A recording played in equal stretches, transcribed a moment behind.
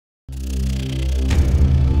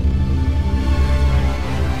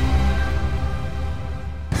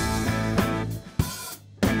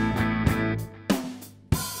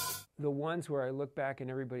ones where I look back and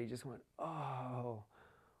everybody just went, oh,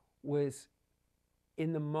 was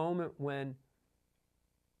in the moment when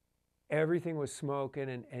everything was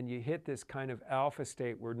smoking and you hit this kind of alpha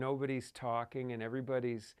state where nobody's talking and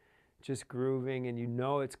everybody's just grooving and you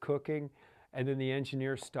know it's cooking, and then the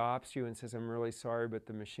engineer stops you and says, I'm really sorry, but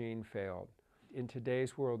the machine failed. In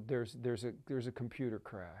today's world, there's a computer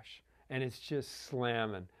crash and it's just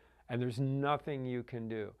slamming and there's nothing you can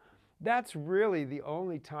do. That's really the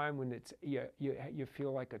only time when it's, you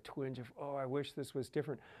feel like a twinge of, oh, I wish this was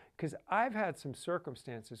different. Because I've had some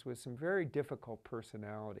circumstances with some very difficult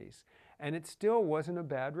personalities, and it still wasn't a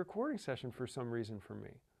bad recording session for some reason for me.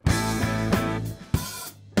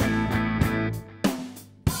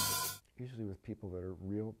 Usually with people that are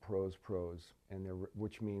real pros, and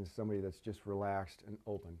which means somebody that's just relaxed and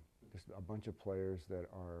open. Just a bunch of players that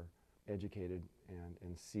are educated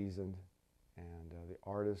and seasoned. And the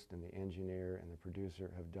artist and the engineer and the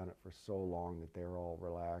producer have done it for so long that they're all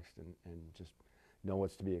relaxed and just know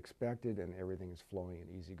what's to be expected, and everything is flowing and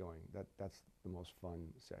easygoing. That's the most fun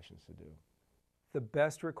sessions to do. The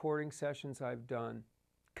best recording sessions I've done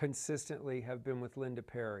consistently have been with Linda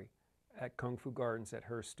Perry at Kung Fu Gardens at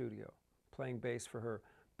her studio, playing bass for her,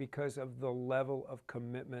 because of the level of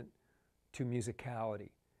commitment to musicality.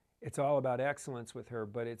 It's all about excellence with her,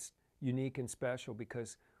 but it's unique and special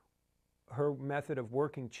because her method of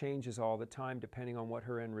working changes all the time depending on what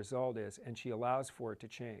her end result is, and she allows for it to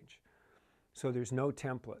change. So there's no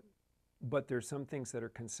template, but there's some things that are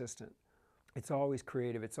consistent. It's always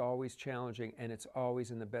creative, it's always challenging, and it's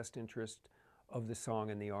always in the best interest of the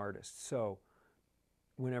song and the artist. So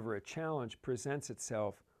whenever a challenge presents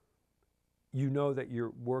itself, you know that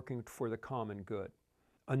you're working for the common good.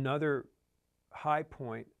 Another high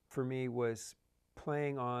point for me was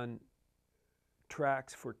playing on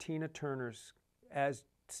tracks for Tina Turner's as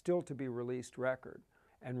still to be released record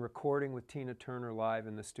and recording with Tina Turner live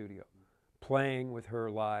in the studio. Playing with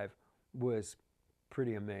her live was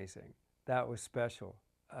pretty amazing. That was special.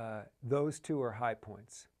 Those two are high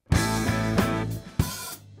points.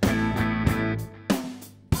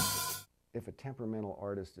 If a temperamental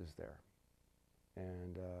artist is there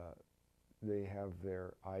and they have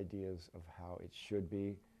their ideas of how it should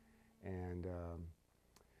be, and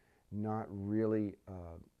not really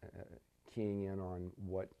keying in on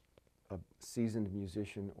what a seasoned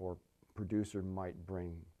musician or producer might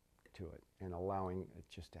bring to it, and allowing it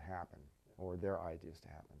just to happen, or their ideas to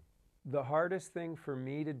happen. The hardest thing for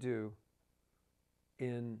me to do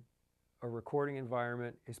in a recording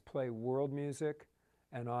environment is play world music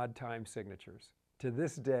and odd time signatures. To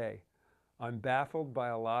this day, I'm baffled by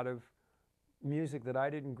a lot of music that I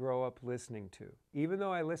didn't grow up listening to. Even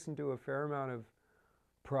though I listened to a fair amount of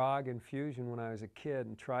prog and fusion when I was a kid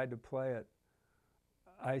and tried to play it,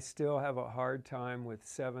 I still have a hard time with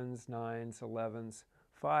 7s, 9s, 11s.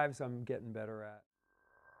 5s I'm getting better at.